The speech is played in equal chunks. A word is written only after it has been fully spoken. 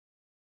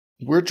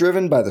We're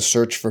driven by the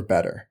search for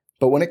better.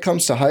 But when it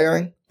comes to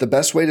hiring, the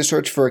best way to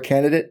search for a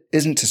candidate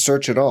isn't to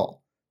search at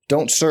all.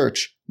 Don't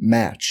search,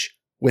 match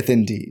with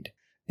Indeed.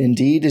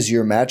 Indeed is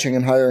your matching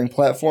and hiring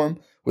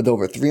platform with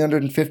over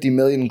 350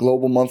 million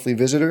global monthly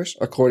visitors,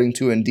 according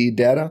to Indeed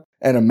data,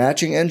 and a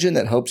matching engine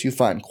that helps you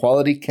find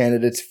quality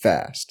candidates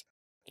fast.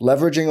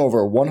 Leveraging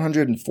over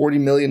 140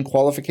 million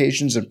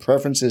qualifications and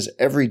preferences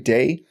every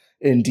day,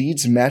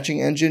 Indeed's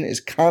matching engine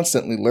is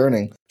constantly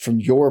learning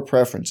from your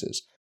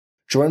preferences.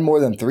 Join more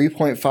than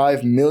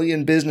 3.5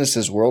 million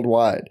businesses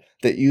worldwide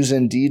that use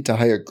Indeed to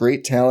hire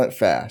great talent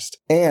fast.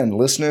 And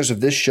listeners of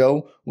this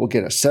show will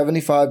get a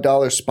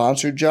 $75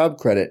 sponsored job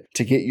credit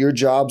to get your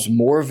jobs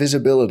more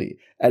visibility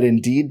at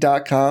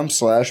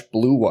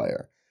Indeed.com/Blue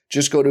Wire.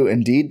 Just go to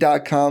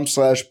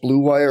Indeed.com/Blue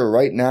Wire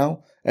right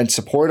now and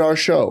support our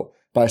show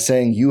by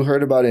saying you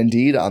heard about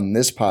Indeed on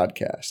this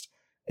podcast.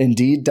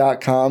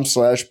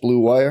 Indeed.com/Blue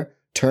Wire.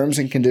 Terms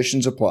and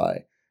conditions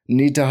apply.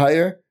 Need to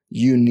hire?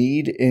 You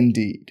need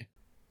Indeed.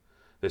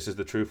 This is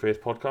the True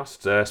Faith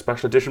Podcast,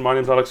 special edition. My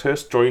name's Alex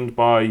Hurst, joined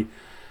by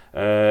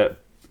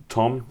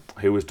Tom,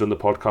 who has done the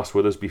podcast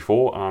with us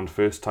before, and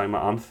first time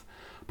at Anth.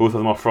 Both of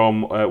them are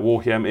from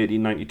Warham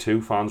 1892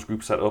 fans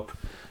group set up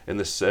in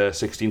this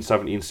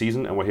 16-17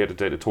 season, and we're here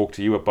today to talk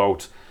to you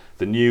about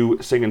the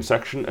new singing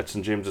section at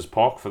St James's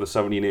Park for the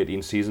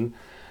 17-18 season.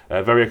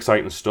 Very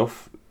exciting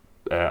stuff,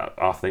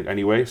 I think,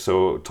 anyway.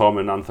 So Tom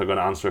and Anth are going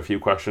to answer a few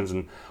questions,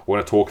 and we're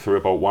going to talk through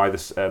about why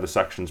this the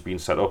section's been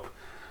set up.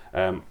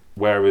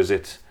 Where is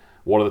it?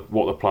 What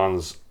the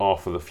plans are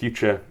for the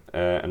future,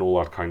 and all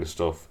that kind of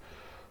stuff.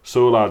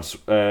 So, lads,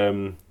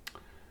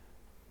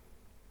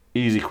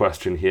 easy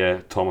question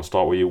here. Tom, I'll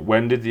start with you.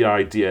 When did the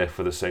idea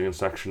for the singing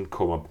section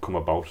come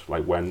about?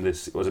 Like, when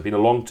was it been a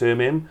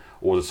long-term aim,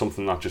 or was it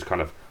something that just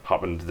kind of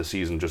happened the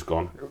season just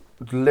gone?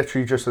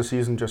 Literally just the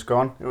season just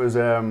gone. It was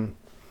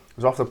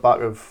off the back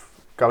of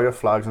Gallagher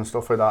flags and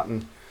stuff like that,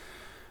 and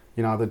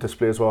you know the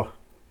displays were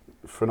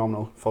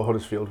phenomenal for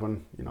Huddersfield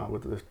when, you know,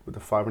 with the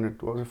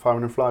 500, what was it,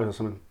 500 flags or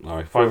something? All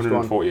right,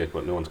 548,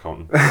 but no one's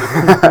counting.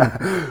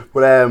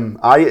 But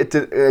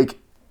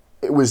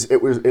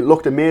it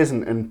looked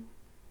amazing, and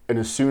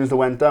as soon as they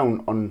went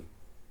down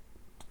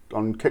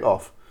on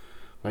kick-off,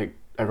 like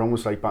everyone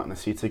was like back in the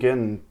seats again,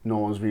 and no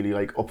one was really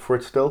like up for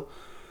it still.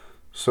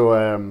 So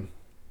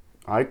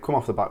I come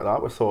off the back of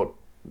that. We thought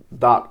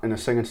that in a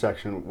singing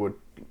section would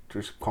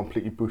just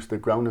completely boost the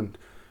ground, and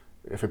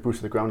if it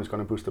boosted the ground, it's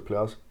going to boost the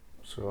players.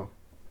 So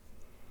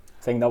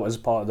I think that was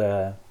part of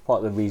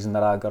the reason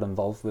that I got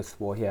involved with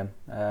Warham.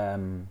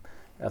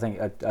 I think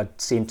I'd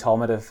seen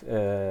Tom at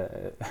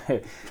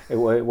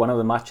one of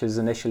the matches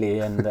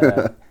initially, and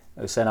I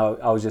was saying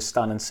I was just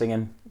standing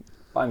singing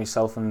by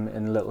myself in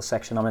a little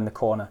section. I'm in the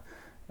corner,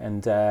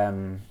 and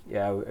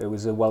it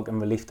was a welcome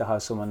relief to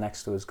have someone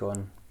next to us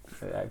going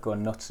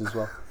nuts as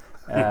well.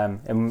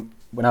 And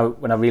when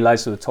I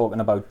realised they were talking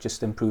about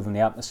just improving the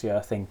atmosphere,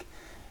 I think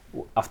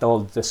after all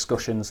the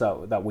discussions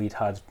that we'd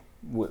had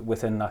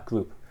within that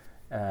group,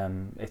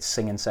 its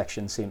singing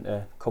section seemed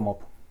to come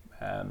up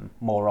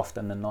more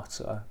often than not.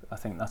 So I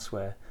think that's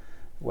where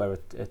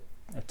it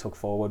took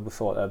forward. We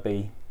thought it'd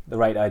be the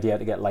right idea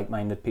to get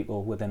like-minded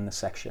people within the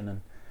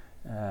section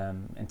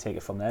and take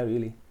it from there,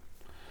 really.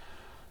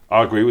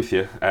 I agree with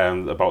you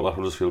about that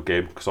Huddersfield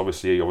game, because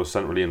obviously I was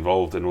centrally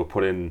involved, and we're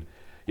putting,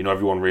 you know,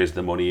 everyone raised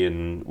the money,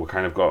 and we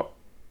kind of got,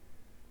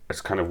 it's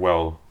kind of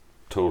well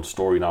told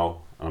story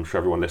now, and I'm sure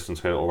everyone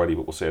listening's heard it already,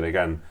 but we'll say it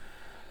again.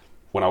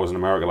 When I was in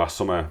America last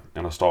summer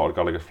and I started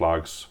Gallagher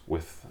Flags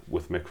with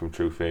Mick from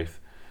True Faith,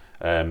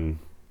 we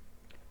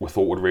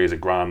thought we'd raise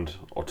 $1,000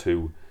 or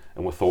 $2,000,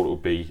 and we thought it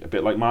would be a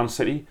bit like Man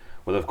City,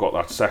 where they've got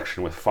that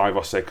section with 5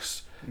 or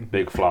 6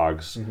 big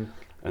flags, and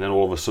then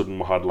all of a sudden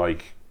we had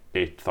like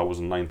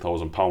 £8,000,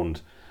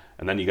 £9,000,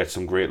 and then you get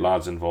some great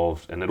lads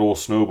involved, and it all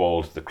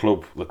snowballed. The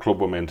club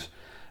were mint,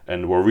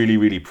 and we're really,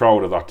 really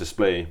proud of that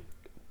display.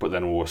 But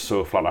then we were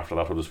so flat after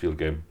that Huddersfield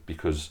game,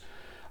 because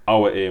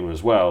our aim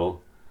as well,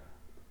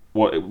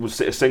 a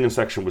singing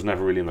section was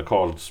never really in the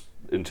cards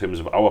in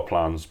terms of our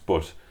plans,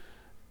 but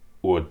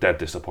we were dead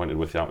disappointed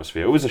with the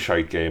atmosphere. It was a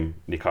shite game.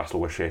 Newcastle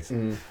were shit.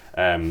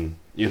 You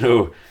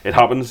know, it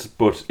happens,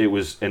 but it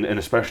was, and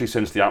especially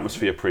since the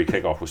atmosphere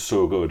pre-kickoff was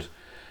so good,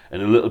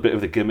 and a little bit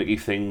of the gimmicky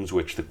things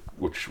which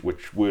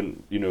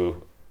weren't, you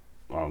know,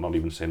 I'll not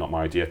even say not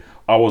my idea,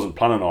 I wasn't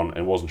planning on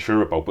and wasn't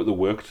sure about, but they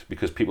worked,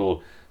 because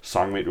people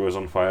sang Meter Was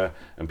On Fire,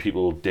 and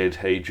people did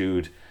Hey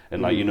Jude,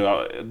 and like, you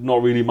know,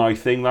 not really my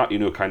thing, that, you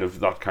know, kind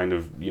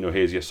of, you know,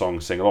 here's your song,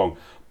 sing along,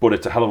 but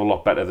it's a hell of a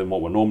lot better than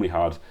what we normally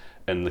had.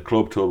 And the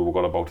club told we've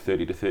got about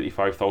 30 to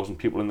 35,000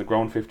 people in the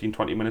ground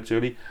 15-20 minutes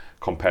early,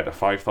 compared to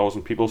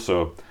 5,000 people.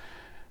 So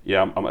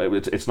yeah,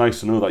 it's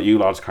nice to know that you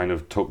lads kind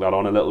of took that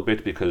on a little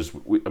bit, because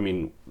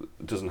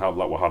it doesn't help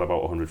that we had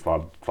about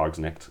 100 flags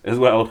nicked as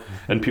well,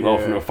 and people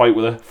often fight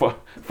with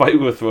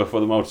for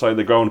them outside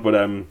the ground. But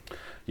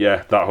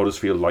that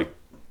Huddersfield, like,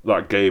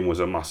 that game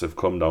was a massive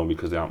come down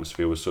because the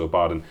atmosphere was so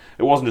bad, and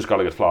it wasn't just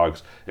Gallagher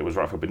Flags. It was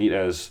Rafa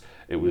Benitez.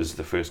 It was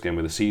the first game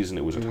of the season.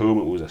 It was at home.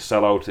 It was a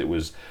sellout. It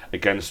was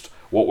against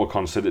what were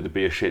considered to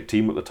be a shit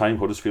team at the time,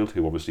 Huddersfield,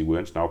 who obviously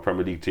weren't, now a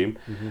Premier League team.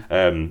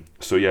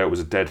 So yeah, it was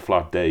a dead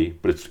flat day,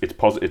 but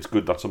it's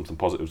good that something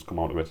positive's come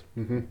out of it.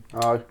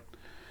 Aye.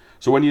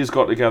 So when you just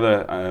got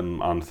together,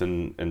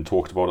 Anthony, and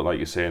talked about it, like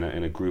you say,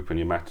 in a group, and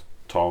you met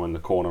Tom in the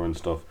corner and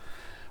stuff,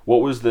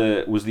 what was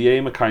the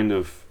aim a kind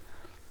of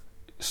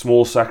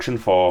small section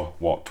for,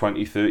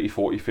 20, 30,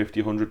 40,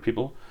 50, 100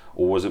 people?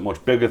 Or was it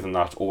much bigger than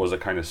that? Or was it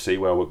kind of see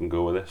where we can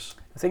go with this?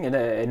 I think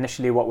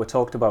initially what we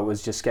talked about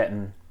was just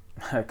getting,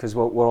 because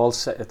we're all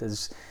set,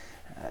 there's,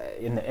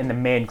 in the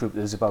main group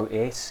there's about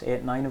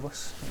 9 of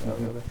us.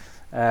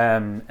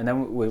 And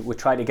then we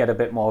try to get a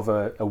bit more of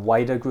a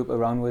wider group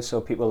around with, so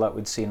people that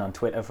we'd seen on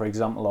Twitter, for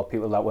example, or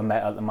people that were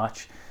met at the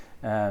match,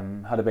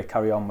 had a bit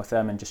carry on with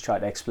them and just try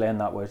to explain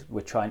that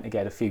we're trying to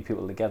get a few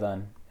people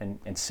together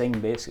and sing,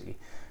 basically.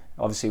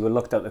 Obviously, we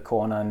looked at the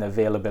corner, and the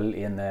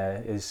availability in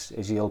there is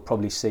you'll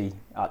probably see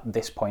at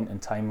this point in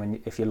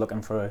time, if you're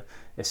looking for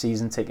a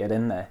season ticket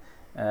in there,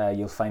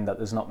 you'll find that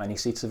there's not many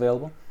seats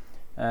available.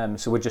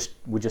 So we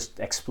just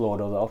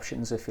explored other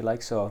options, if you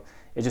like. So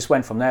it just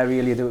went from there.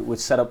 Really, we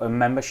set up a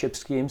membership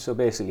scheme. So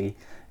basically,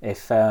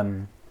 if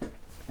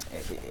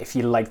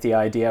you like the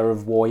idea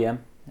of Warrior,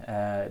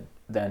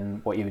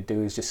 then what you would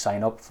do is just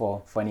sign up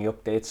for any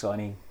updates or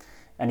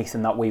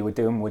anything that we were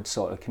doing would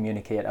sort of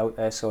communicate out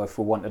there. So if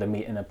we wanted to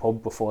meet in a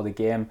pub before the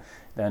game,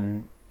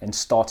 then and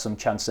start some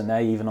chants in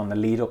there, even on the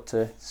lead up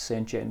to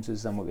St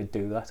James's, then we could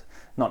do that.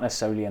 Not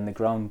necessarily in the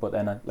ground, but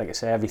then, like I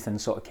say, everything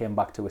sort of came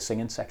back to a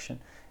singing section.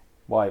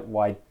 Why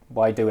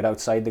do it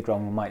outside the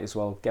ground? We might as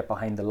well get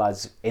behind the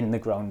lads in the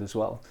ground as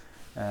well.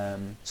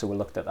 So we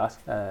looked at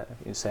that.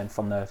 You're saying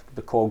from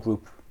the core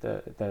group,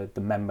 the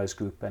members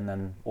group, and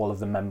then all of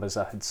the members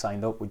that had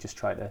signed up, we just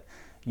try to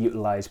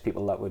utilise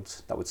people that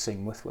would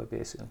sing with us,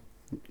 basically.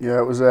 Yeah,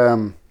 it was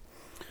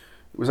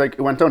like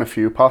it went down a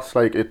few paths.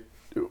 Like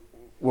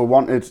we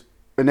wanted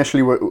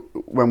initially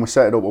when we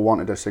set it up, we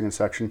wanted a singing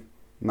section,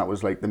 and that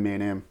was like the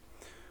main aim.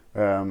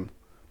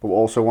 But we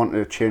also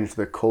wanted to change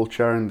the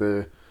culture and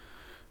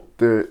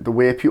the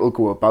way people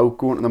go about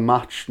going to the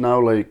match now.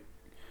 Like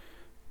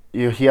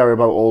you hear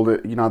about all the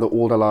the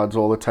older lads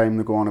all the time.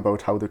 They go on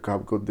about how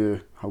good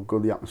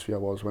the atmosphere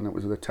was when it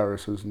was the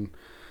terraces and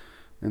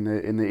in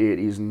the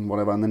 80s and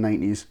whatever, in the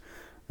 90s,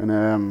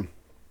 and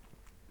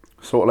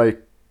sort of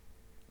like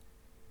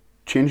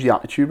change the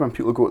attitude when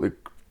people go to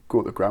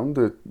the ground.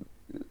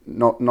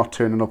 Not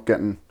turning up,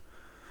 getting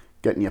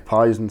your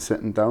pies and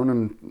sitting down.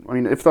 And I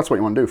mean, if that's what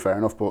you want to do, fair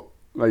enough. But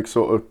like,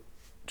 sort of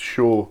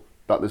show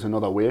that there's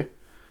another way.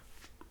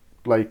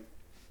 Like,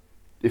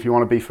 if you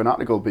want to be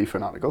fanatical, be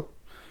fanatical.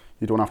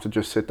 You don't have to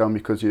just sit down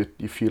because you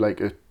feel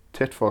like a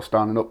tit for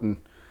standing up and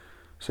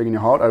singing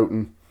your heart out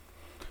and.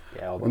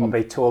 Yeah, or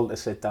be told to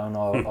sit down,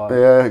 or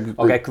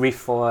get grief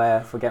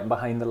for getting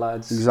behind the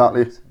lads.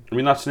 Exactly. I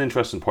mean, that's an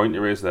interesting point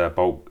you raised there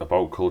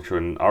about culture.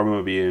 And I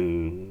remember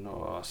being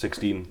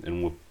 16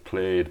 and we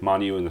played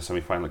Man U in the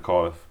semi-final at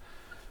Cardiff.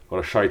 Got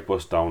a shite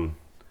bus down,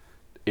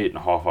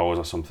 8.5 hours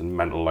or something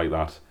mental like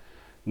that.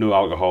 No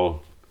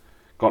alcohol.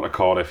 Got to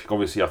Cardiff.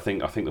 Obviously, I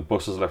think the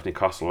buses left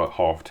Newcastle at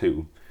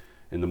 2:30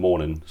 in the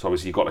morning. So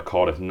obviously, you got to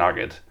Cardiff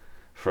knackered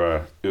for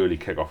an early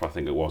kick-off, I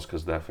think it was,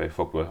 because the FA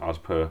fucked with, as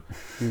per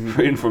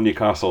in from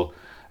Newcastle.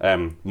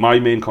 My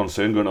main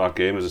concern going to that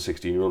game as a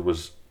 16-year-old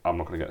was, I'm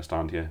not going to get a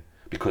stand here,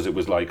 because it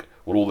was like,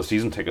 well, all the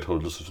season ticket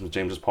holders from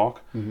James's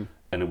Park, and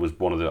it was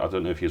one of the, I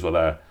don't know if you were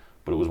there,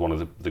 but it was one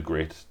of the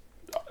great,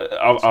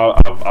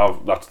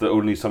 that's the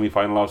only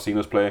semi-final I've seen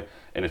us play,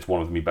 and it's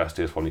one of my best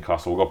days for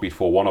Newcastle. We got beat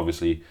 4-1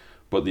 obviously,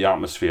 but the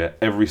atmosphere,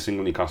 every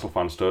single Newcastle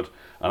fan stood,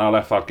 and I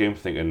left that game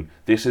thinking,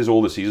 this is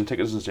all the season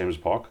tickets in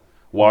James's Park.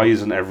 Why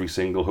isn't every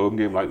single home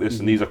game like this?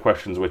 And these are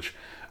questions which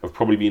have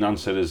probably been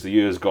answered as the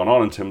years gone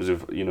on in terms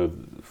of,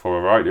 for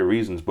a variety of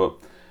reasons, but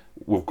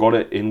we've got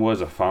it in as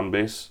a fan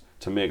base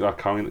to make that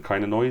kind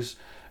of noise,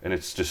 and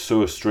it's just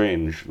so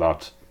strange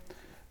that,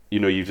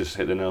 you just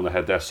hit the nail on the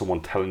head. There's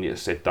someone telling you to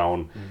sit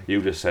down. You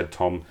just said,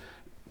 Tom,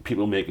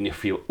 people making you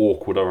feel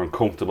awkward or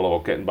uncomfortable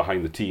about getting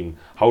behind the team.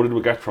 How did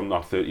we get from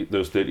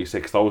those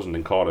 36,000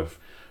 in Cardiff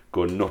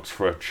going nuts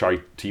for a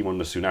shite team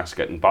under Souness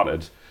getting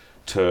battered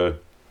to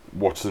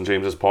what St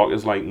James's Park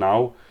is like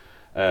now?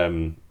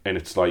 And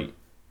it's like,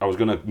 I was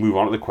going to move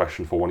on to the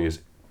question for one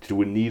is, do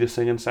we need a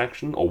singing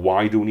section, or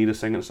why do we need a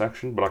singing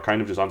section? But I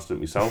kind of just answered it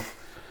myself,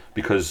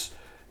 because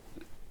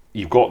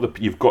you've got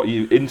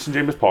in St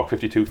James's Park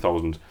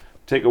 52,000.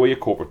 Take away your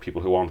corporate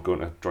people who aren't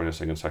going to join a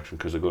singing section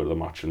because they go to the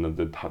match and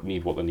they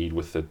need what they need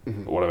with it,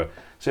 or whatever.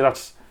 Say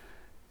that's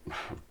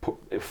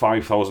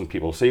 5,000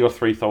 people. Say you're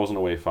 3,000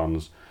 away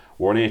fans.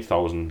 We're on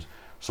 8,000.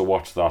 So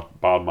what's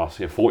that bad maths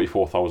here?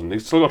 44,000.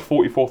 They've still got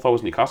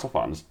 44,000 Newcastle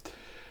fans.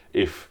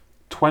 If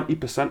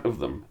 20% of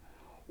them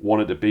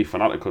wanted to be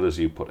fanatical, as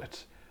you put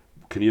it,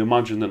 can you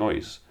imagine the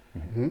noise?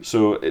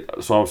 So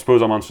I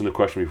suppose I'm answering the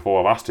question before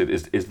I've asked it.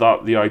 Is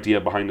that the idea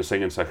behind the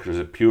singing section? Is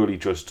it purely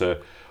just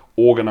to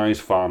organise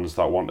fans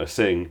that want to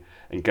sing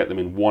and get them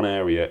in one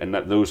area, and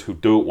let those who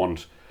don't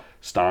want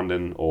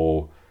standing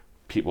or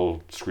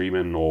people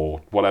screaming or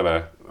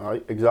whatever?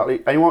 Right,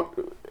 exactly. And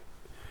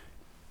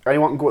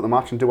anyone can go to the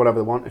match and do whatever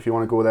they want. If you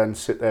want to go there and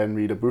sit there and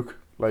read a book,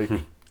 like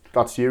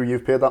that's you.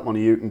 You've paid that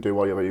money. You can do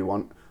whatever you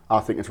want. I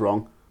think it's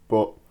wrong,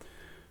 but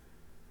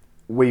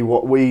we've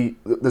got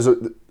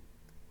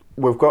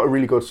a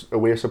really good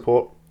away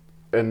support,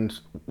 and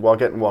we're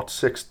getting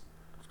 5,000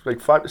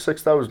 to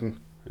 6,000.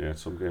 Yeah,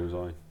 some games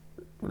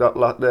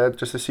That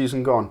just the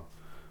season gone.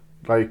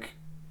 Like,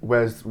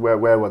 where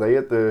were they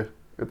at the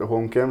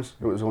home games?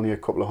 It was only a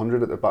couple of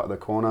hundred at the back of the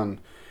corner,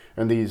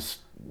 and these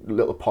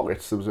little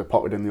pockets. There was a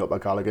pocket in the upper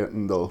Gallagher,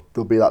 and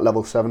there'll be that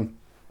level 7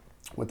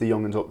 with the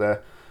young'uns up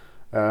there.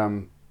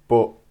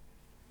 But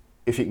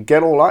if you can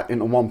get all that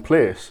into one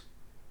place,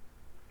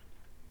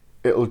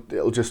 it'll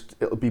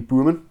be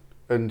booming.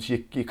 And you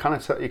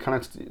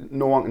can't.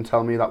 No one can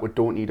tell me that we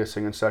don't need a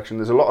singing section.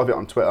 There's a lot of it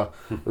on Twitter.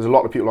 There's a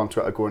lot of people on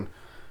Twitter going,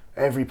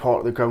 every part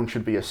of the ground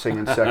should be a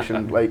singing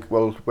section. Like,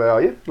 well, where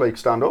are you? Like,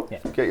 stand up,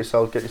 get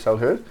yourself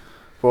heard.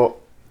 But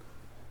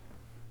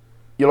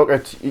you look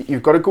at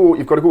you've got to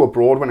go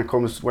abroad when it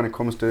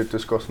comes to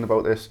discussing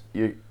about this.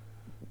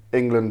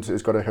 England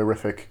has got a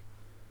horrific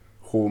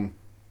home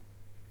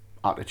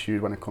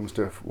attitude when it comes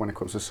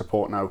to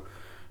support now,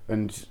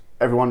 and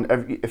if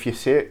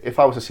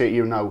I was to say to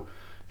you now,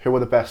 who are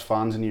the best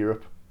fans in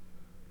Europe?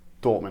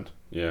 Dortmund.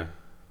 Yeah.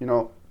 You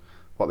know,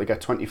 they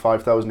get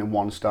 25,000 in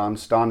one stand,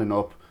 standing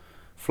up,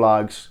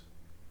 flags,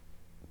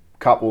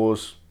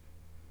 capos,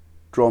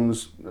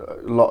 drums. A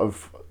lot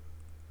of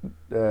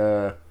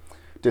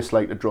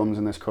dislike the drums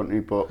in this country,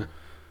 but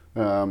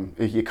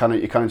you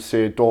can't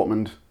say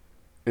Dortmund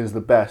is the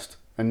best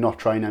and not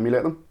try and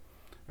emulate them.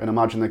 And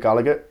imagine the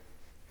Gallagher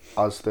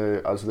as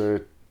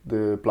the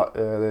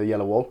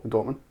yellow wall in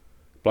Dortmund.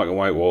 Black and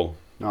white wall.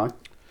 Aye.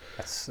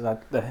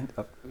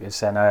 You're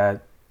saying I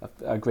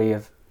agree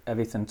with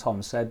everything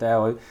Tom said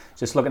there.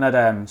 Just looking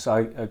at so I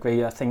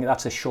agree. I think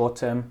that's a short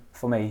term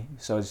for me.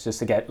 So it's just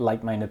to get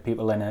like-minded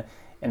people in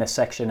a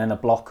section, in a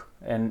block,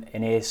 in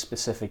a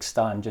specific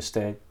stand, just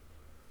to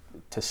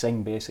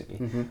sing basically.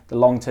 Mm-hmm. The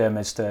long term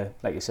is to,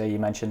 like you say, you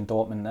mentioned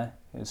Dortmund there.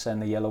 You're saying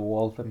the yellow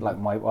wall, the black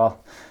and white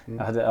wall.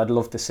 I'd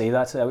love to see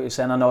that. You're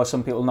saying I know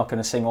some people are not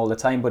going to sing all the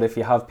time, but if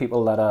you have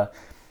people that are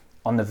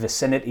on the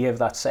vicinity of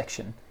that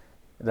section,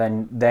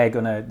 then they're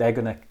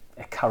gonna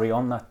carry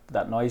on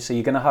that noise. So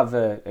you're gonna have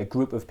a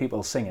group of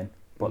people singing,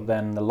 but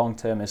then the long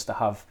term is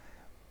to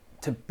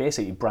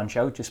basically branch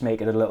out, just make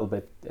it a little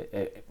bit,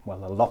 a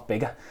lot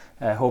bigger.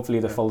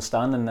 Hopefully the full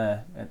stand in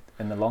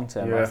the long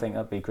term. Yeah. I think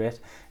that'd be great.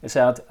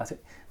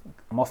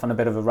 I'm off on a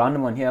bit of a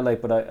random one here,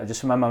 but I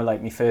just remember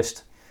my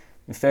first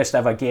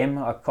ever game.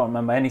 I can't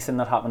remember anything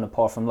that happened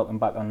apart from looking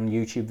back on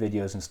YouTube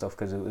videos and stuff,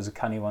 because it was a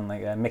canny one,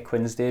 like Mick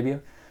Quinn's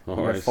debut. He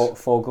had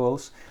four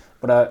goals.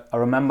 But I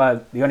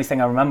remember, the only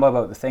thing I remember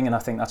about the thing, and I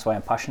think that's why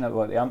I'm passionate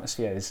about the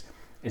atmosphere,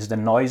 is the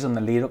noise on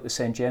the lead up to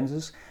St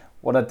James's.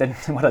 What I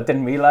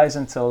didn't realise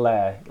until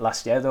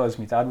last year, though, is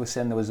my dad was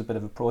saying there was a bit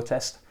of a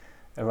protest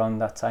around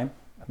that time,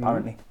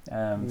 apparently.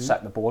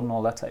 Sack the board and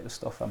all that type of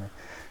stuff. I mean,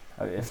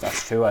 if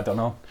that's true, I don't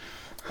know.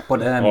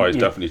 But it's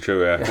definitely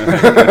true,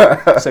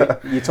 yeah. So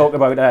you talk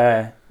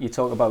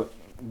about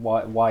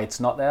why it's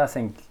not there. I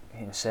think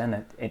you're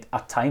saying it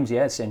at times,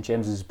 St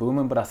James's is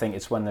booming, but I think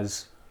it's when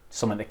there's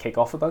something to kick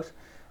off about.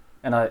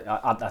 And at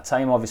that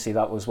time, obviously,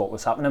 that was what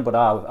was happening. But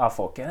I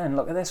thought, get in,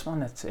 look at this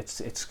one.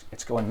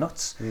 It's going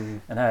nuts.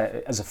 And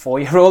as a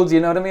 4-year-old,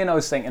 you know what I mean? I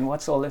was thinking,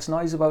 what's all this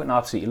noise about? And I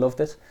absolutely loved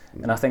it.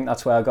 And I think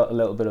that's where I got a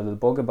little bit of the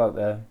bug about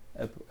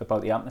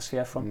the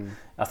atmosphere from.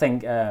 I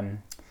think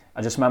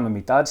I just remember my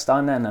dad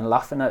standing and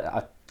laughing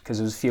at because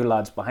there was a few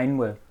lads behind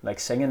were like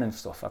singing and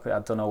stuff. I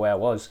don't know where I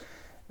was.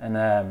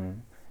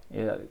 And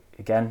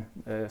again,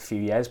 a few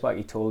years back,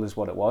 he told us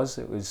what it was.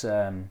 It was.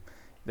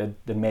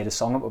 They made a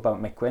song up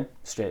about Mick Quinn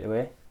straight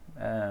away.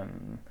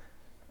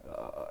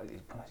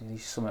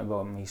 He's something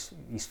about him.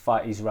 He's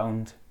fat. He's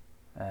round.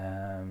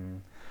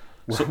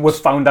 Was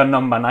found on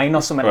number 9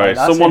 or something like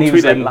that. Someone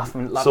tweeted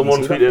laughing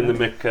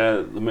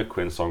the Mick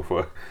Quinn song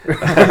for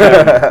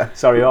her.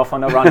 Sorry, off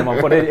on a random one,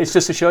 but it's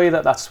just to show you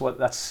that's.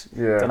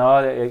 Yeah. I don't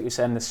know. You're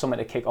saying there's something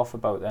to kick off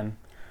about then.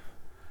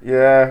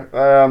 Yeah.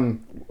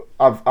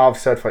 I've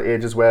said for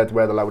ages we're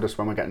the loudest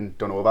when we're getting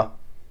done over.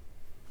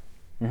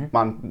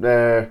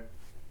 Man.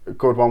 A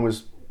good one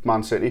was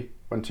Man City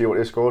when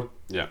Toyota scored.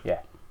 Yeah.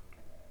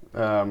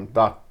 I'll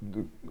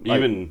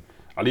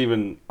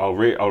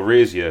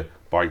raise you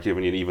by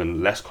giving you an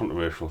even less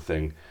controversial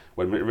thing.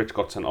 When Rich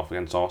got sent off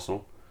against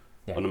Arsenal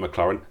under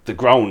McLaren, the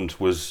ground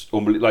was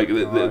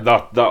unbelievable.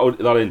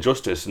 That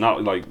injustice, and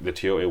that the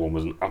Toyota one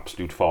was an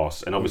absolute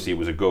farce. And obviously it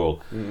was a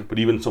goal, but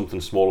even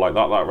something small like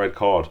that red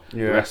card,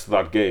 the rest of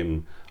that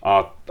game.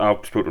 I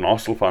spoke to an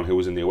Arsenal fan who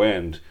was in the away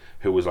end,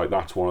 who was like,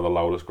 "That's one of the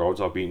loudest crowds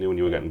I've been to when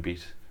you were getting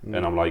beat."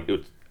 And I'm like,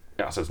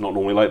 it's not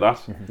normally like that.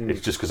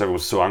 It's just because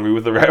everyone's so angry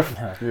with the ref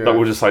that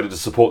we decided to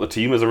support the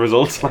team as a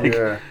result.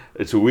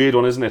 It's a weird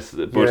one, isn't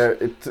it?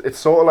 But it's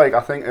sort of like I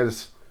think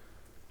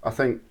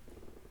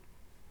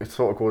it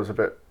sort of goes a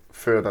bit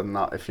further than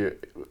that. If you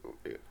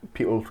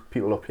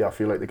people up here, I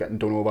feel like they're getting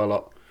done over a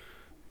lot.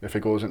 If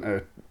it goes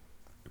into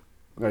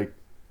like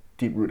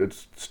deep-rooted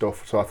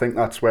stuff. So I think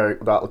that's where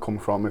that'll come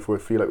from. If we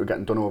feel like we're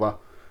getting done over,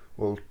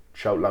 we'll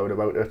shout loud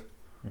about it.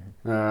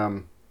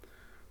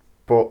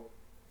 But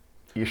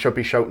you should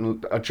be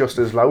shouting just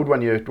as loud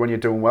when you're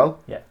doing well.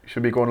 Yeah. You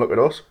should be going, look at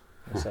us.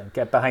 So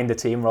get behind the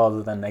team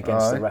rather than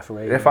against the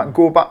referee. If I can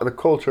go back to the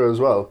culture as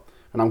well,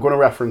 and I'm going to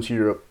reference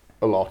Europe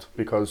a lot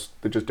because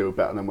they just do it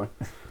better than we.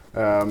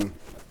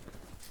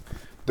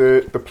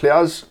 The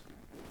players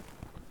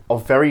are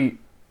very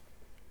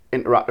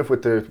interactive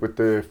with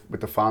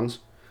the fans.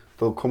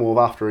 They'll come over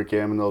after a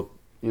game and they'll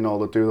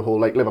do the whole,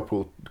 like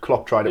Liverpool.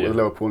 Klopp tried it with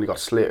Liverpool and he got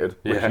slated.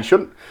 Which he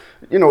shouldn't.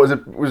 It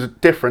was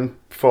different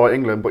for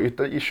England, but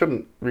you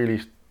shouldn't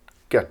really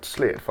get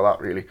slated for that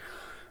really.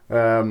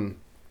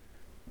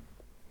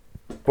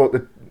 But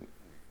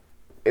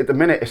at the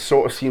minute, it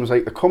sort of seems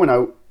like they're coming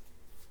out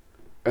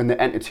and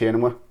they're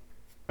entertaining me,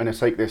 and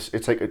it's like this.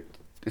 It's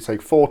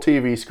like 4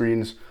 TV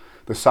screens,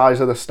 the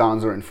size of the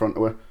stands are in front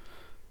of it,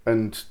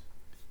 and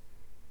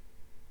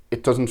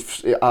it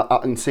doesn't. I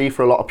can see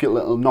for a lot of people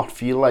it'll not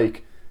feel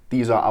like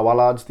these are our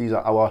lads, these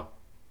are our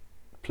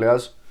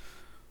players.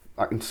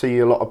 I can see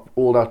a lot of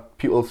older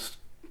people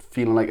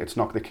feeling like it's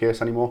not the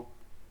case anymore.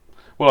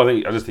 Well,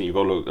 I just think you've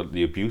got to look at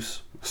the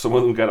abuse some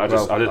of them get. I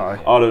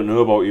don't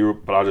know about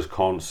Europe, but I just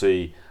can't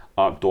see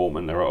at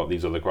Dortmund or at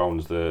these other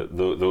grounds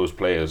those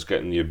players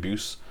getting the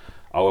abuse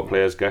our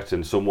players get.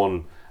 And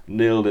someone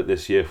nailed it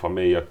this year for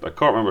me. I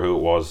can't remember who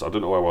it was. I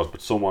don't know where it was,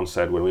 but someone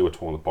said when we were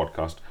talking on the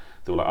podcast,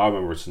 they were like, I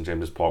remember at St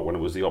James's Park when it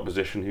was the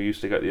opposition who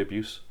used to get the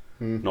abuse,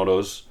 not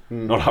us,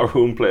 not our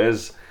own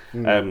players.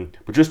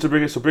 But just to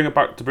bring it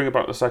back to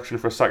the section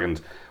for a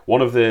second,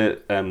 one of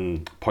the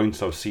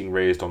points I've seen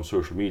raised on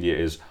social media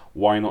is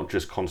why not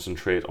just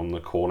concentrate on the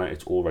corner?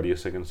 It's already a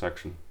singing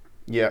section.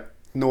 Yeah,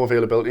 no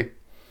availability.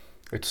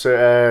 It's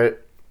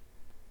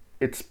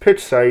pitch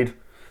side.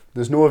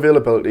 There's no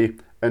availability,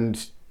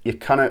 and you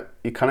can't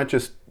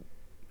just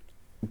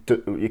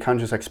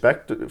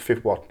expect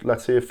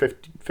let's say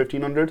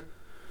 1,500.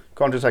 You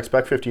can't just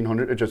expect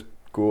 1,500 to just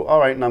go, all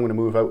right, now I'm going to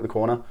move out the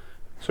corner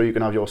so you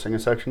can have your singing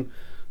section.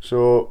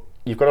 So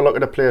you've got to look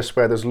at a place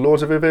where there's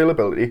loads of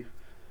availability,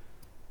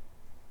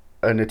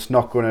 and it's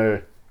not going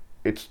to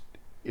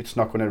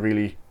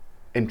really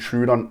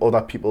intrude on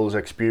other people's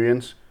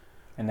experience.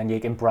 And then you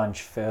can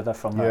branch further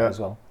from that as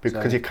well.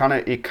 Because you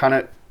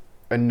cannot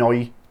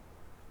annoy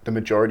the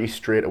majority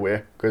straight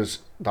away, because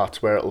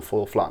that's where it'll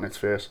fall flat on its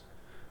face.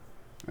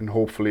 And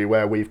hopefully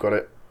where we've got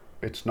it,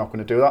 it's not going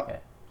to do that. Yeah.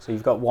 So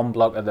you've got one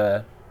block at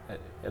the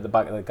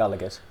back of the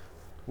Gallagher,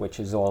 which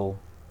is all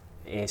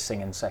a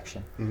singing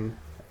section.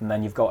 And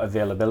then you've got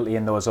availability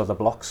in those other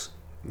blocks.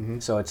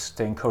 So it's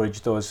to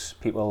encourage those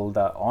people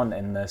that aren't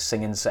in the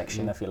singing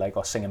section, if you like,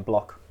 or singing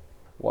block.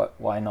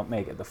 Why not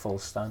make it the full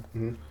stand?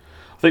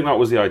 I think that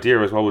was the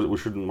idea as well. We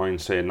shouldn't mind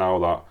saying now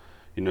that,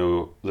 you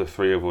know, the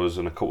three of us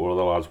and a couple of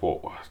other lads,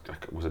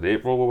 was it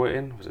April we were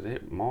in? Was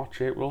it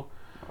March, April?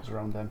 That was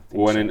around then.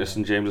 We went into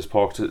St James's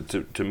Park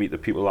to meet the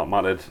people that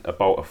mattered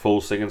about a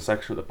full singing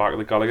section at the back of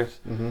the Gallagher.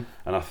 And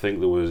I think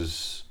there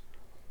was,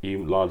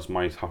 you lads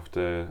might have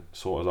to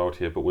sort us out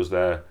here, but was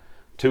there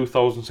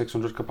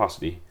 2,600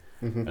 capacity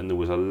and there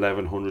was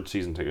 1,100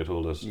 season ticket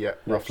holders? Yeah,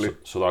 roughly.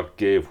 So that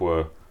gave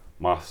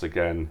maths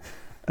again,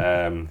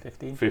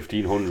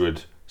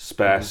 1,500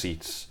 spare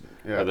seats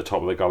at the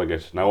top of the Gallagher.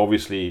 Now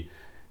obviously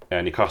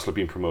Newcastle have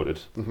been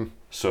promoted,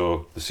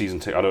 so the season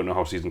ticket, I don't know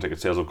how season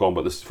ticket sales have gone,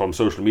 but this, from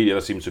social media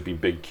there seems to be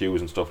big queues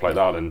and stuff like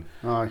that, and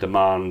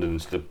demand, and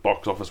the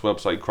box office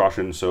website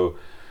crashing, so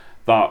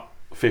that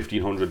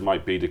 1,500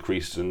 might be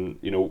decreased. And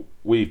you know,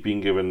 we've been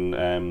given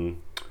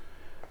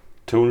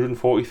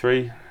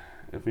 243,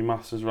 if my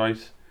maths is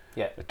right,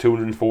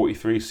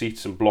 243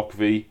 seats in Block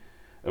V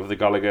of the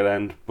Gallagher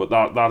end, but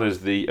that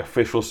is the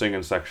official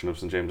singing section of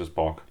St James's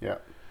Park.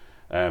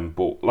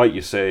 But like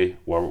you say,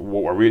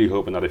 we're really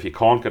hoping that if you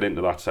can't get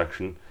into that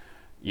section,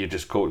 you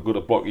just go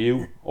to Block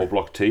U or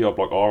Block T or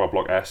Block R or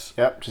Block S.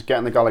 Just get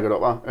in the Gallagher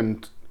up there,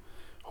 and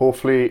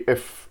hopefully,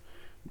 if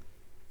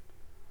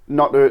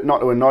not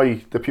to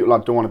annoy the people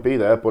that don't want to be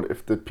there, but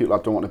if the people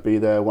that don't want to be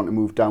there want to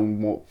move down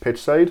more pitch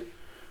side,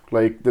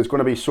 like there's going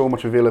to be so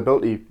much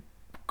availability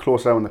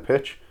close down the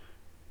pitch,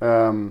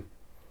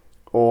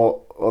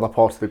 or other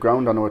parts of the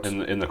ground. I know it's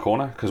in the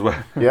corner, because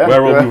we're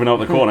all moving out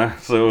the corner,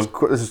 so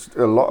there's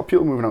a lot of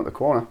people moving out the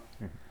corner.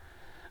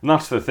 And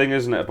that's the thing,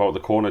 isn't it, about the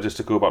corner? Just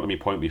to go back to my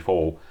point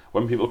before,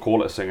 when people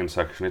call it a singing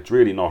section, it's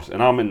really not.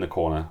 And I'm in the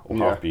corner, or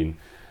have been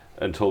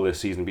until this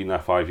season, been there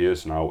 5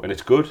 years now, and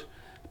it's good.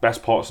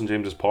 Best part of St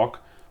James's Park,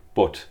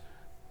 but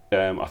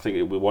I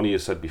think one of you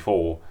said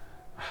before,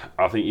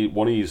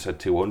 one of you said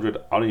 200.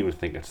 I don't even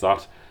think it's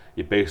that.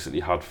 You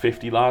basically had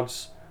 50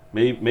 lads,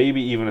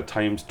 maybe even at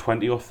times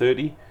 20 or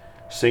 30,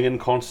 singing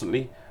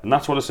constantly, and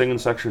that's what a singing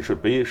section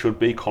should be. It should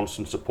be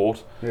constant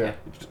support.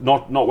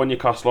 Not when you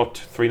cast lot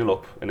 3-0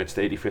 up and it's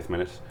the 85th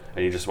minute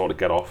and you're just about to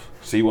get off,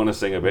 so you want to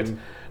sing a bit.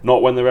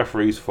 Not when the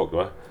referee's fucked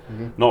her.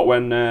 Not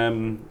when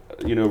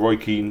Roy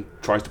Keane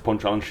tries to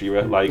punch Alan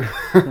Shearer. Like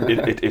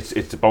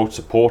it's about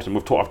support, and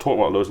I've talked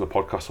about it loads in the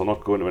podcast, so I'll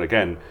not go into it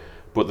again.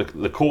 But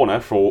the corner,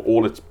 for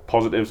all its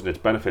positives and its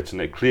benefits,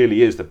 and it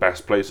clearly is the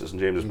best place at St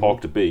James's Park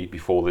to be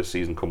before this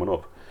season coming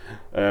up.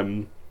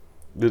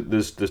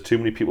 There's too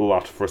many people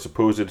that for a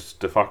supposed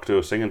de facto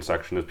singing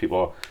section, as people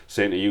are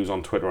saying to use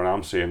on Twitter, and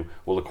I'm saying,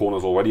 well, the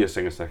corner's already a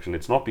singing section.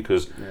 It's not,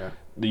 because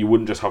you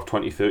wouldn't just have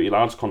 20, 30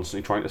 lads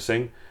constantly trying to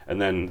sing, and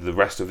then the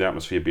rest of the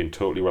atmosphere being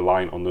totally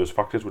reliant on those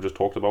factors we just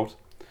talked about.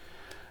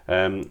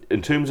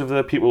 In terms of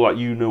the people that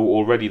you know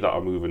already that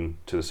are moving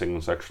to the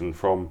singing section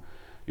from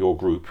your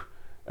group,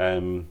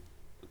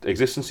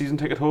 existing season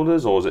ticket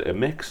holders, or is it a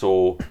mix,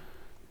 or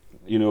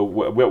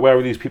where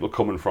are these people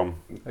coming from?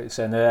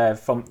 So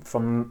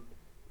from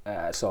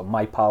sort of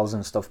my pals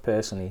and stuff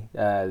personally,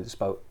 it's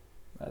about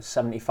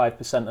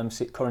 75% of them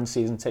current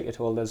season ticket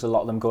holders. A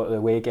lot of them go to the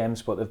away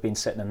games, but they've been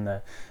sitting in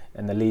the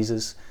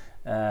leasers.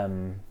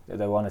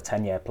 They were on a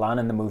 10-year plan,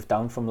 and they moved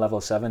down from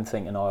level 7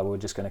 thinking, we're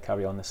just going to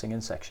carry on the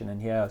singing section.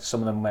 And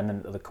some of them went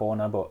into the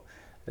corner, but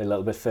they're a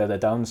little bit further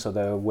down, so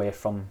they're away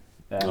from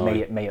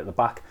me at the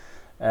back.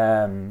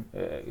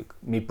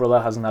 My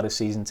brother hasn't had a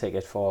season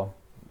ticket for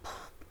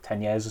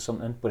 10 years or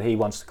something, but he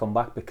wants to come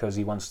back because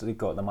he wants to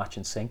go to the match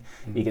and sing.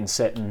 He can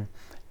sit and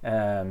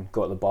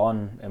go to the bar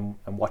and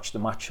watch the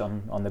match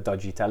on the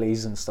dodgy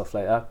tellies and stuff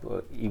like that,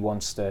 but he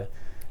wants to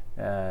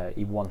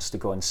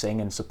go and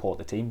sing and support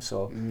the team.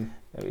 So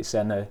he's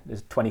saying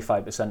there's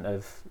 25%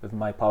 of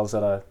my pals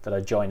that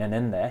are joining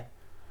in there.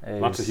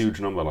 That's a huge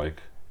number,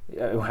 like.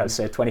 I'd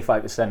say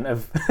 25%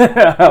 of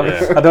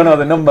I don't know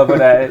the number,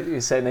 but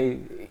he's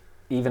saying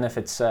even if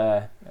it's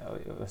say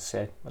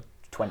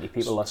 20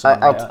 people or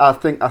something. I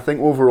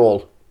think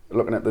overall,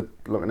 looking at the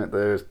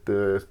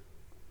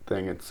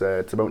thing, it's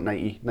about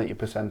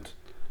 90%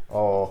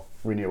 are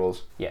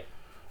renewals. Yeah.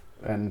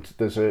 And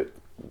there's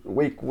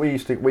we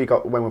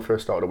got, when we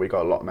first started, we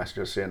got a lot of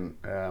messages saying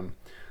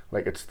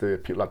it's the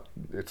people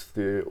it's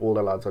the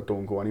older lads that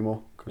don't go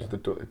anymore because they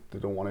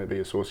don't want to be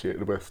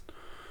associated with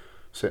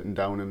sitting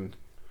down and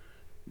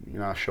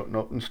shutting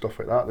up and stuff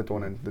like that. They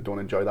don't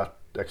enjoy that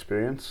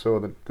experience, so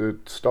they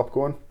stop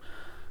going.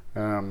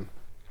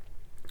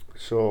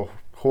 So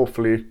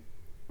hopefully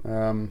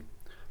a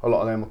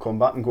lot of them will come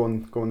back and go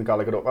in the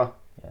Gallagher Upper.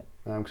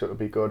 Because it'll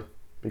be good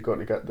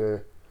to get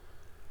the.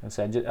 I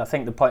think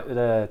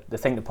the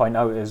thing to point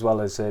out as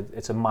well is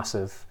it's a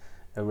massive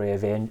array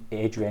of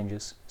age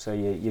ranges. So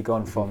you're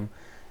going from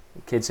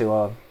kids who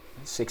are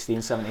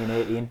 16, 17,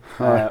 18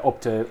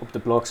 up to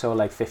blokes who are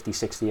like 50,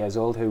 60 years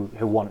old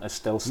who want to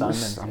still stand.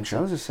 I'm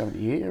sure there's a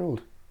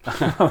 78-year-old.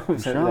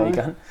 There you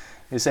go.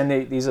 You're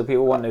saying these are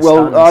people wanting to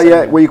stand. Well,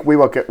 yeah, we've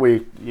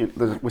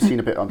seen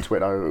a bit on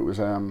Twitter. It was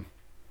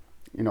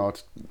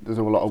there's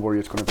a lot of worry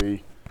it's going to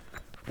be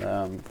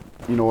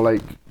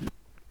like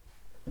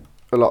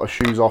a lot of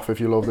shoes off if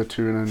you love the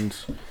tune, and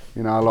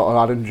a lot of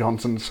Adam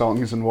Johnson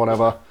songs and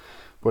whatever.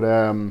 But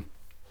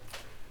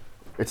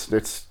it's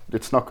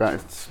not going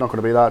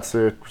to be that.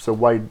 It's a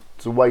wide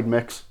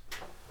mix,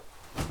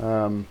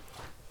 and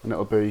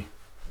it'll be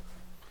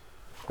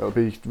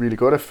really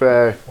good if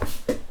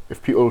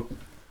people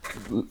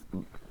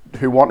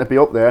who want to be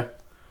up there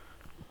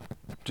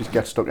just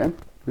get stuck in.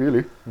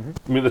 Really.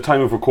 I mean, at the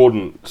time of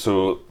recording,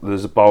 so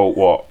there's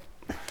about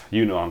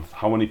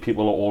how many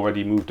people are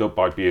already moved up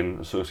by being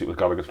associated with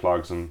Gallagher's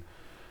Flags and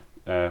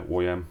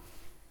OEM?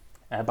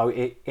 About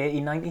 80,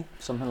 90,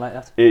 something like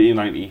that. 80,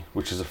 90,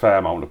 which is a fair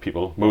amount of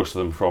people. Most of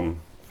them from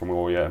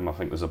OEM. I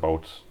think there's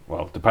about,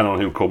 depending on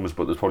who comes,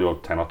 but there's probably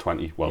about 10 or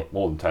 20.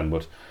 More than 10,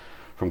 but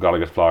from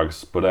Gallagher's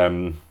Flags. But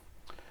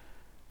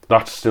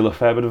that's still a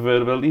fair bit of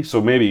availability.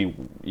 So maybe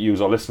you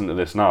are listening to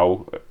this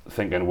now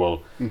thinking,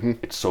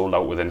 it's sold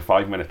out within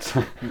 5 minutes.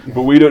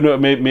 But we don't know.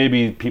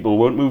 Maybe people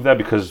won't move there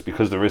because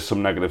there is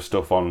some negative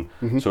stuff on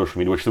social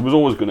media, which there was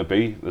always going to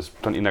be. There's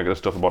plenty of negative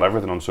stuff about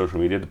everything on social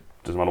media.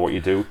 Doesn't matter what you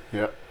do.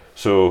 Yeah.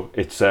 So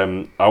it's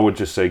I would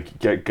just say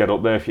get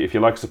up there if you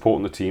like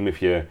supporting the team.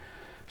 If you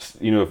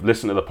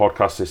listen to the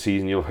podcast this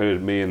season, you'll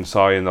heard me and Si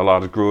and the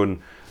lads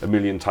groan a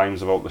million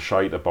times about the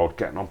shite, about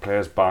getting on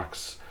players'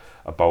 backs,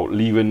 about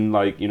leaving,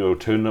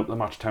 turning up the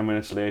match 10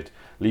 minutes late,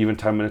 leaving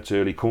 10 minutes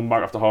early, coming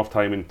back after half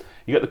time, and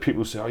you get the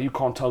people who say, you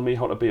can't tell me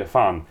how to be a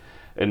fan.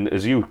 And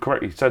as you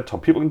correctly said,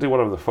 Tom, people can do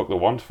whatever the fuck they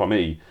want for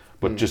me,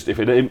 but just if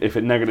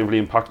it negatively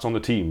impacts on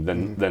the team,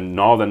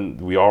 then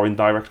we are in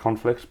direct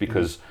conflict,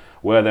 because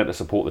we're there to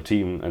support the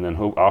team, and then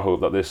I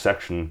hope that this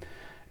section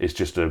is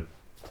just a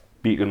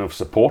beacon of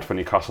support for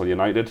Newcastle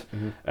United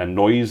and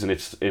noise, and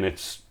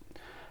it's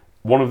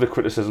one of the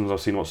criticisms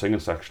I've seen about singing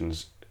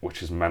sections,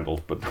 which is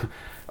mental, but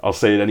I'll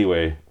say it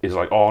anyway, is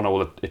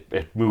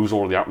it moves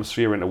all of the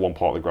atmosphere into one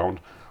part of the ground.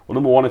 Well,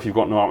 number one, if you've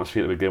got no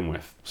atmosphere to begin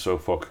with, so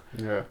fuck.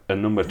 Yeah.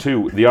 And number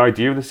two, the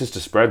idea of this is to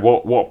spread.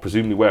 What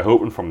presumably we're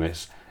hoping from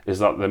this is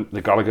that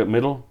the Gallagher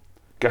middle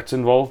gets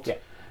involved. Yeah.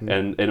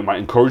 And it might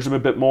encourage them a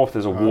bit more if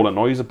there's a wall of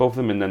noise above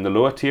them, and then the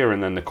lower tier,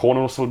 and then the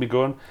corner will still be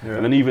going. Yeah.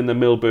 And then even the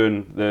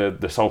Millburn,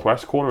 the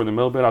southwest corner of the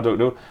Millburn, I don't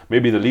know,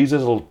 maybe the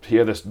Leasers will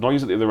hear this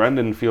noise at the other end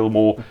and feel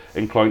more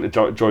inclined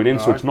to join in.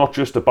 So it's not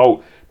just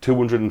about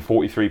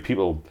 243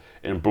 people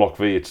in Block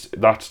V.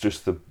 That's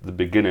just the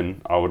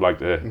beginning, I would like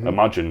to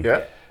imagine.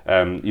 Yeah.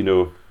 You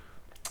know,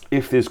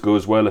 if this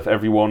goes well, if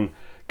everyone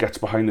gets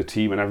behind the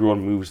team and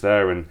everyone moves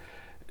there, and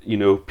you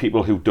know,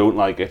 people who don't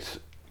like it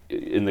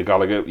in the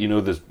Gallagher, you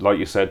know, there's, like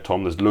you said,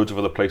 Tom, there's loads of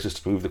other places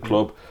to move the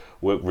club,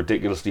 work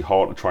ridiculously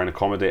hard to try and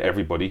accommodate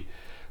everybody.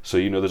 So,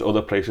 you know, there's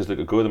other places that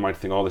could go. They might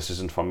think, oh, this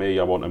isn't for me,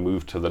 I want to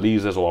move to the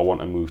Leazers, or I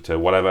want to move to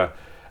whatever.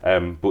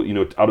 But, you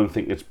know, I don't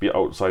think it's be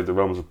outside the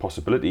realms of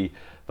possibility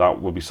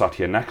that we'll be sat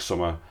here next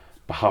summer,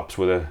 perhaps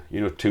with a,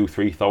 you know,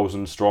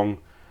 2,000-3,000 strong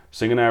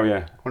singing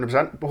area.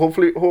 100%. But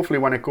hopefully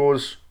when it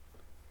goes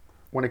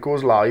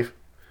live,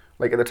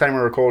 like at the time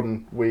we're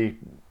recording,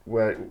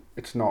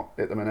 it's not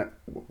at the minute.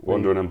 We're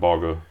under an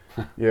embargo.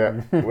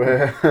 Yeah.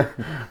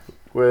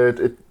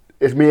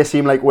 It may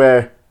seem like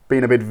we're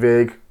being a bit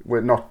vague.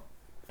 We're not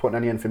putting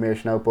any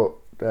information out, but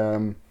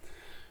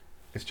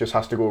it just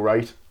has to go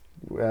right.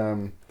 We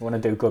want to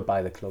do good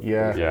by the club.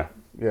 Yeah.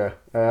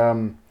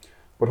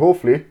 But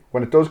hopefully,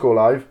 when it does go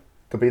live,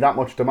 there'll be that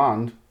much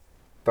demand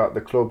that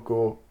the club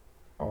go,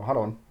 oh, hold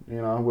on,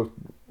 you know,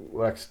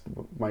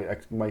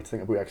 might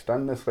think if we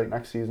extend this like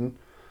next season,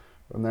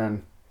 and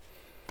then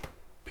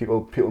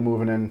people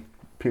moving in,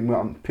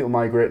 people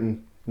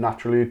migrating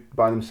naturally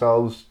by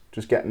themselves,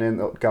 just getting in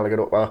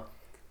Gallagher Upper.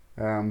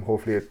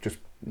 Hopefully, it just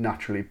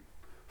naturally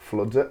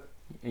floods it.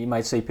 You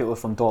might see people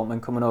from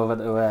Dortmund coming over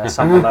to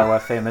sample our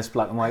famous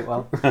black and white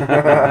well.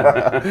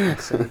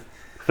 So.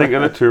 Think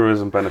of the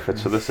tourism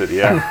benefits for the city,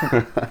 yeah.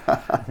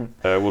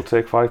 We'll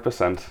take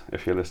 5%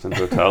 if you're listening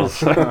to hotels.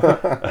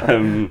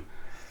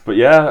 But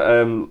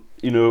yeah,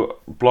 you know,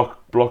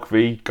 Block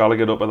V,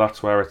 Gallagher Upper,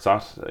 that's where it's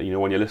at. You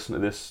know, when you listen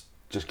to this,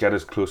 just get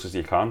as close as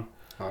you can.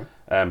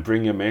 Right.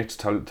 Bring your mates,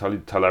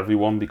 tell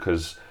everyone,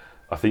 because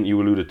I think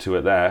you alluded to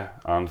it there,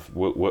 and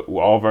we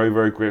are very,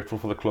 very grateful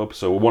for the club.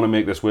 So we want to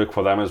make this work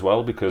for them as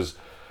well, because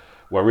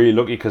we're really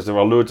lucky, because there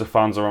are loads of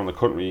fans around the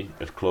country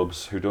at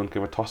clubs who don't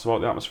give a toss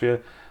about the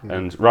atmosphere.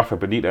 And Rafa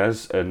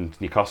Benitez and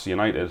Newcastle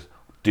United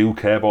do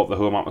care about the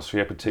home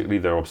atmosphere, particularly.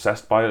 They're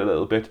obsessed by it a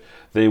little bit.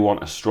 They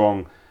want a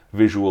strong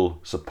visual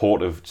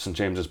support of St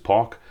James's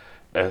Park,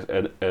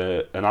 an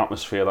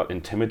atmosphere that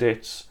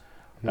intimidates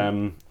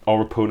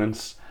our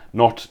opponents.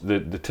 Not the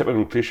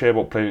typical cliche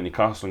about playing at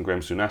Newcastle, and Graham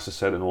Souness has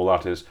said and all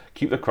that, is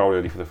keep the crowd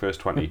early for the first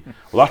 20.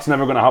 Well, that's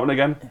never going to happen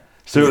again.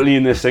 Certainly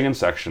in the singing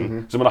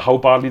section. No matter how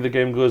badly the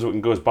game goes, it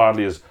can go as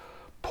badly as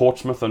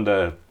Portsmouth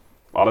under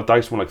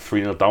Allardyce when like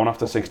 3-0 down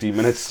after 16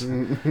 minutes.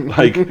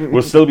 Like,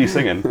 we'll still be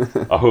singing,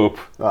 I hope.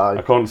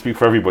 I can't speak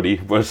for everybody,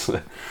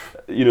 but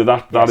you know,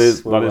 that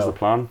is the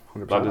plan.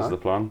 That is the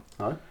plan.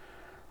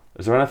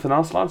 Is there anything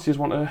else, lads, you just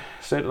want to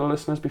say to the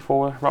listeners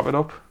before we wrap it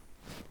up?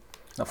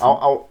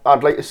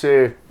 I'd like to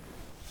say,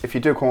 if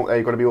you do come up there,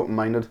 you've got to be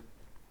open-minded.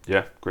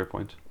 Yeah, great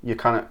point. You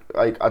kind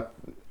of,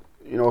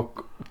 you know,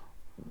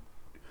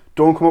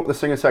 don't come up the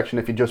singing section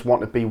if you just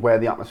want to be where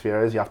the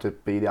atmosphere is. You have to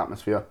be the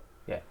atmosphere.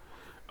 Yeah.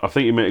 I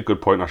think you made a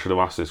good point. I should have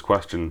asked this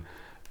question.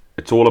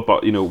 It's all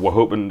about, you know, we're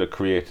hoping to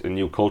create a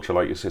new culture,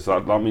 like you say. So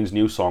that means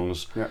new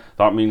songs. Yeah.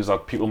 That means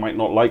that people might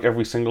not like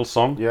every single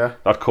song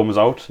that comes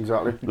out.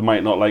 Exactly. They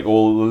might not like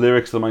all the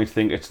lyrics. They might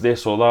think it's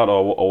this or that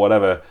or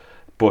whatever.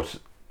 But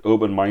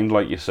open mind,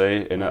 like you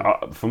say.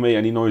 And for me,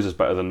 any noise is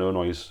better than no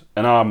noise.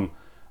 And I'm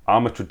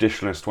a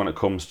traditionalist when it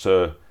comes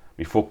to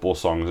me football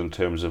songs, in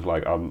terms of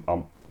like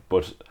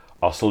but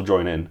I'll still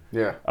join in.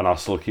 Yeah. And I'll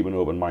still keep an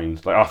open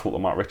mind. Like, I thought the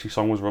Matt Ritchie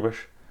song was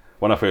rubbish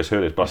when I first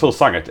heard it, but I still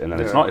sang it, and then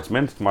it's not. It's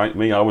meant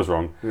me. I was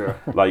wrong. Yeah.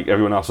 Like,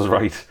 everyone else was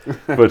right.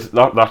 But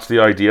that's the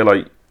idea.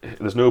 Like,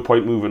 there's no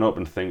point moving up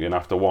and thinking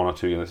after 1 or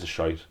 2 years this is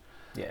shite.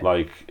 Yeah.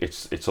 Like,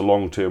 it's a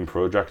long-term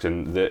project,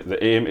 and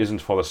the aim isn't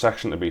for the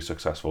section to be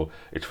successful.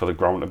 It's for the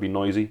ground to be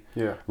noisy.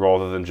 Yeah.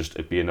 Rather than just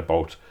it being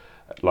about,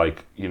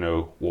 like, you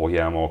know,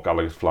 Warham or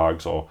Gallagher's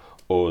Flags or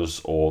us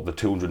or the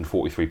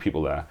 243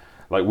 people there.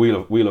 Like,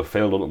 we'll have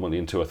failed ultimately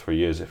in 2 or 3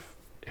 years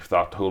if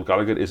that whole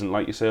Gallagher isn't,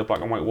 like you say, a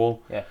black and white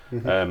wall. Yeah.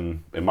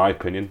 In my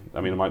opinion, I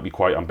mean, it might be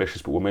quite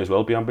ambitious, but we may as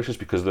well be ambitious,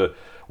 because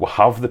we'll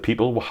have the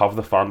people, we'll have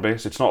the fan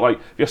base. It's not like,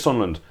 if you're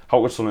Sunderland,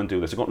 how could Sunderland do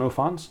this? They've got no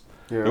fans.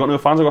 Yeah. They've got no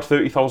fans. They've got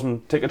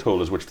 30,000 ticket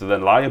holders, which they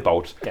then lie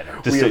about.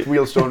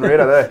 Wheelstone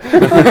Raider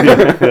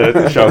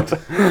there. Shout.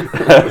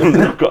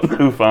 They've got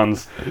no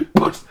fans,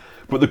 but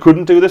they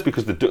couldn't do this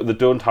because they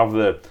don't have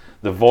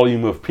the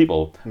volume of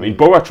people. I mean,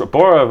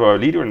 Borough are a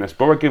leader in this.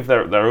 Borough give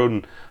their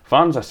own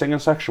fans a singing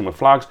section with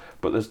flags,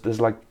 but there's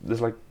like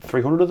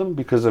 300 of them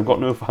because they've got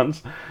no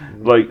fans.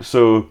 Like,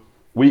 so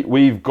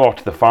we've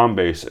got the fan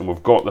base, and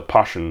we've got the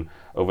passion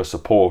of a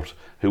support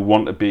who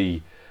want to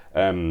be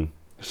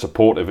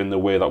supportive in the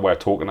way that we're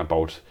talking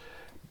about,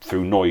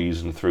 through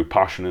noise and through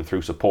passion and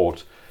through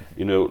support.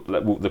 You know,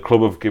 the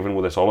club have given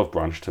with this olive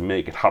branch to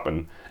make it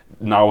happen.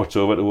 Now it's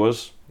over to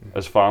us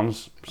as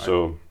fans.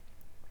 So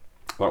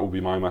that will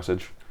be my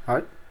message.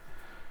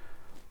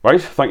 Right,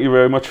 thank you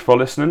very much for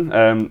listening.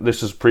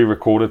 This is a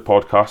pre-recorded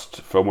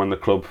podcast from when the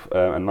club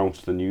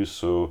announced the news,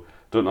 so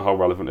don't know how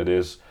relevant it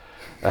is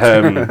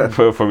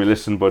for me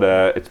listen, but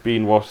it's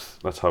been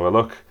let's have a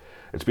look.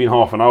 It's been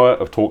half an hour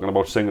of talking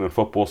about singing and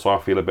football, so I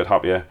feel a bit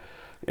happier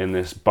in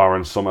this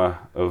barren summer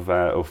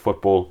of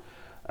football.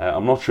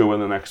 I'm not sure when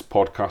the next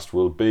podcast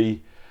will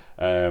be.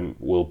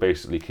 We'll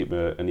basically keep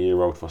an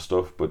ear out for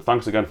stuff. But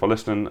thanks again for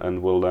listening,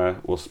 and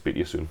we'll speak to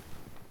you soon.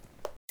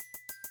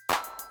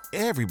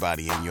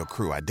 Everybody in your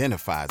crew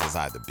identifies as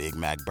either Big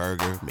Mac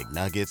Burger,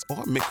 McNuggets,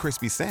 or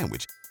McCrispy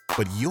Sandwich.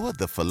 But you're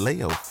the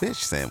Filet-O-Fish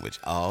Sandwich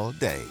all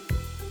day.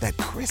 That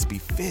crispy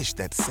fish,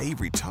 that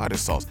savory tartar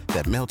sauce,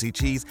 that melty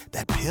cheese,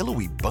 that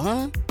pillowy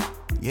bun.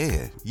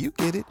 Yeah, you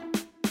get it.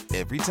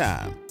 Every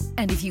time.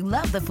 And if you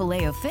love the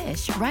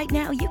Filet-O-Fish, right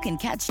now you can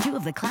catch 2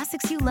 of the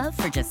classics you love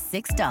for just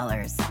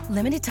 $6.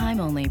 Limited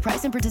time only.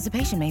 Price and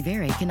participation may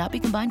vary. Cannot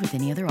be combined with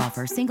any other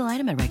offer. Single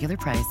item at regular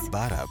price.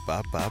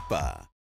 Ba-da-ba-ba-ba.